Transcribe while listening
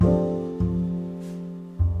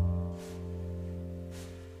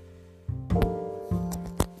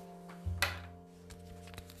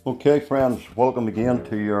Okay, friends, welcome again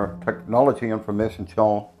to your technology information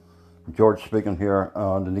channel. George speaking here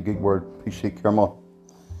on the Gig Word PC Camera.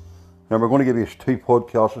 Now, we're going to give you two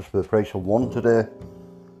podcasts for the price of one today.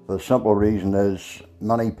 The simple reason is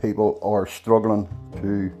many people are struggling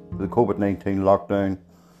to the COVID-19 lockdown,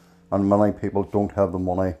 and many people don't have the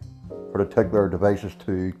money to take their devices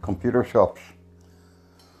to computer shops.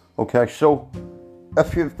 Okay, so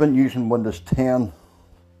if you've been using Windows 10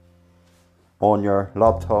 on your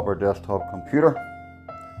laptop or desktop computer,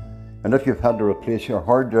 and if you've had to replace your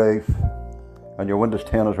hard drive and your Windows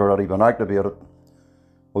 10 has already been activated,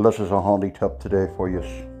 well, this is a handy tip today for you.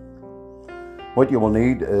 What you will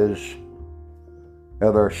need is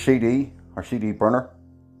either CD or CD burner.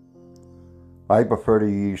 I prefer to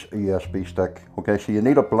use a USB stick. Okay, so you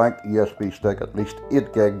need a blank USB stick, at least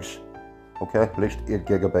 8 gigs, okay, at least 8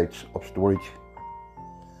 gigabytes of storage.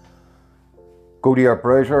 Go to your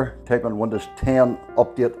browser, type in Windows 10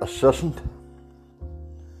 Update Assistant,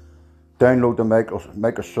 download the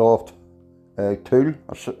Microsoft tool,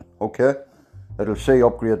 okay, it'll say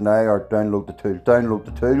upgrade now or download the tool. Download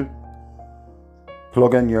the tool,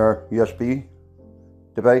 plug in your USB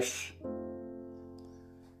device.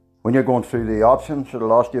 When you're going through the options,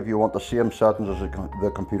 it'll ask you if you want the same settings as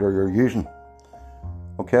the computer you're using.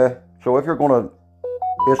 Okay, so if you're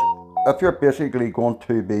basically going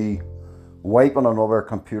to be wiping another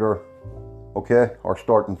computer, okay, or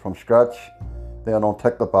starting from scratch, then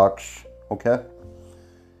untick the box, okay.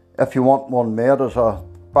 If you want one made as a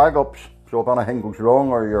backup, so if anything goes wrong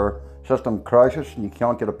or your system crashes and you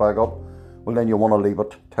can't get it back up, well, then you want to leave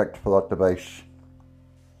it ticked for that device.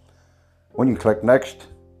 When you click next,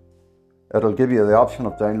 it'll give you the option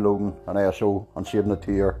of downloading an ISO and saving it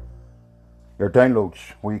to your downloads,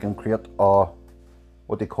 where you can create what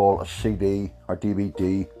they call a CD or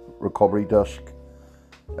DVD recovery disk.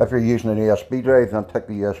 If you're using an USB drive, then tick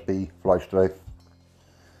the USB flash drive.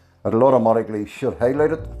 It'll automatically should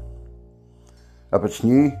highlight it if it's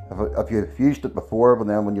new. If you've used it before, but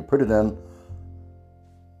then when you put it in,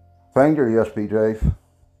 find your USB drive,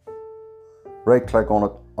 right click on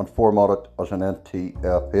it and format it as an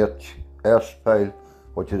NTFS file,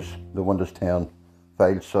 which is the Windows 10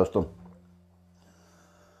 file system.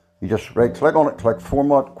 You just right click on it, click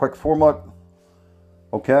format, quick format,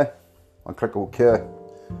 okay, and click OK.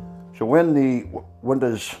 So when the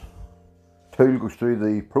Windows tool goes through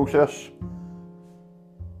the process,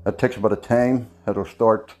 it takes a bit of time. It'll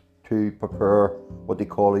start to prepare what they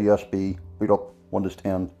call a USB boot up Windows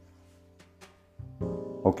 10,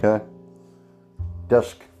 okay,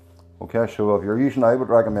 disk. Okay, so if you're using, I would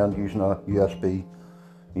recommend using a USB.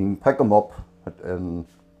 You can pick them up in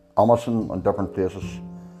Amazon and different places,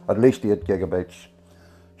 at least 8 gigabytes.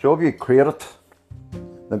 So if you create it,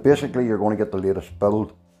 then basically you're going to get the latest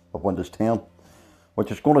build of Windows 10,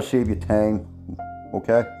 which is going to save you time,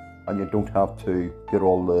 okay, and you don't have to get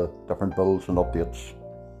all the different builds and updates.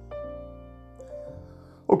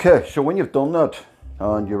 Okay, so when you've done that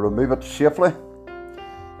and you remove it safely,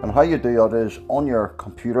 and how you do that is on your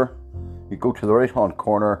computer, you go to the right hand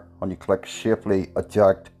corner and you click safely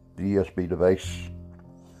eject the USB device.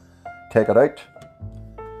 Take it out.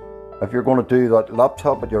 If you're going to do that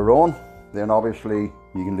laptop at your own, then obviously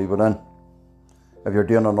you can leave it in. If you're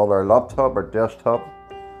doing another laptop or desktop,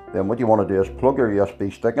 then what you want to do is plug your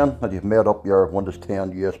USB stick in that you've made up your Windows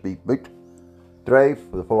 10 USB boot drive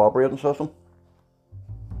for the full operating system.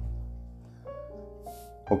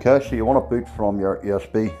 Okay, so you want to boot from your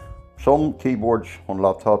USB. Some keyboards on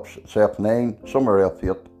laptops it's F9, some are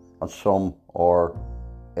F8 and some are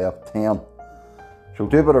F10. So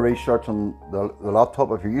do a bit of research on the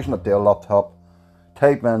laptop. If you're using a Dell laptop,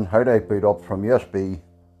 type in how do I boot up from USB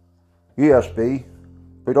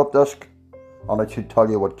boot up disk, and it should tell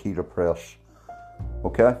you what key to press.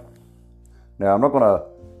 Okay, now I'm not going to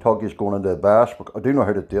talk you going into the BIOS, I do know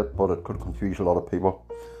how to do it, but it could confuse a lot of people.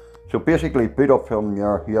 So basically boot up from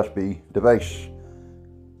your USB device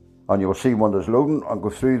and you will see Windows loading and go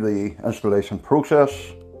through the installation process.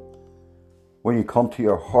 When you come to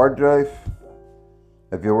your hard drive,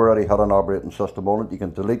 if you already had an operating system on it, you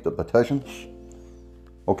can delete the partitions.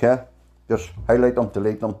 Okay, just highlight them,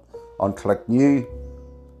 delete them, and click new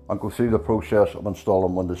and go through the process of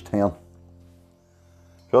installing Windows 10.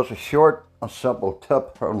 So it's a short and simple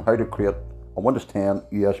tip on how to create a Windows 10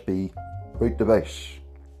 USB boot device.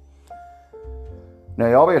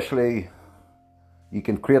 Now obviously you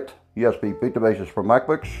can create USB boot devices for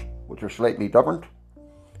MacBooks, which are slightly different,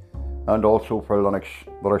 and also for Linux,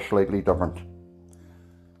 that are slightly different.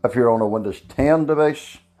 If you're on a Windows 10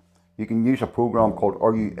 device, you can use a program called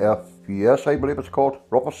RUFUS, I believe it's called,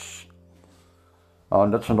 Rufus.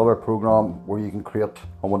 and it's another program where you can create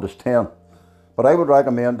on Windows 10. But I would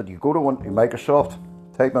recommend that you go to Microsoft,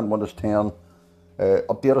 type in Windows 10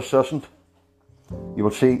 Update Assistant. You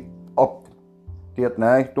will see Update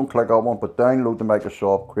Now. Don't click on one, but download the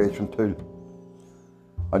Microsoft Creation Tool,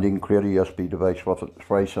 and you can create a USB device with it. It's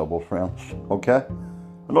very simple, friends. Okay?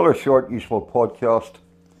 Another short, useful podcast.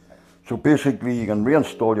 So basically, you can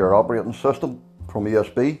reinstall your operating system from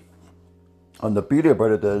USB. And the beauty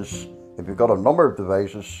about it is, if you've got a number of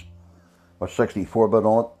devices with 64-bit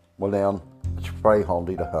on it, well then, it's very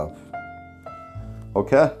handy to have.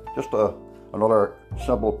 Okay? Just another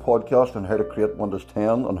simple podcast on how to create Windows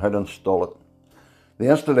 10 and how to install it. The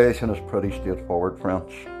installation is pretty straightforward,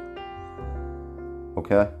 friends.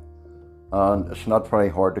 Okay? And it's not very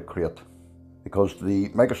hard to create, because the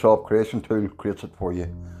Microsoft Creation Tool creates it for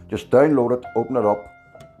you. Just download it, open it up,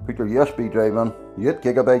 put your USB drive in, 8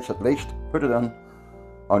 gigabytes at least, put it in,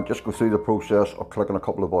 and just go through the process of clicking a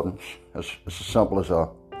couple of buttons. It's as simple as that.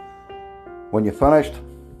 When you're finished,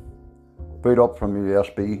 boot up from your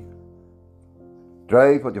USB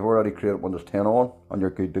drive what you've already created Windows 10 on, and you're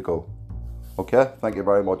good to go. Okay, thank you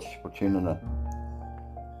very much for tuning in.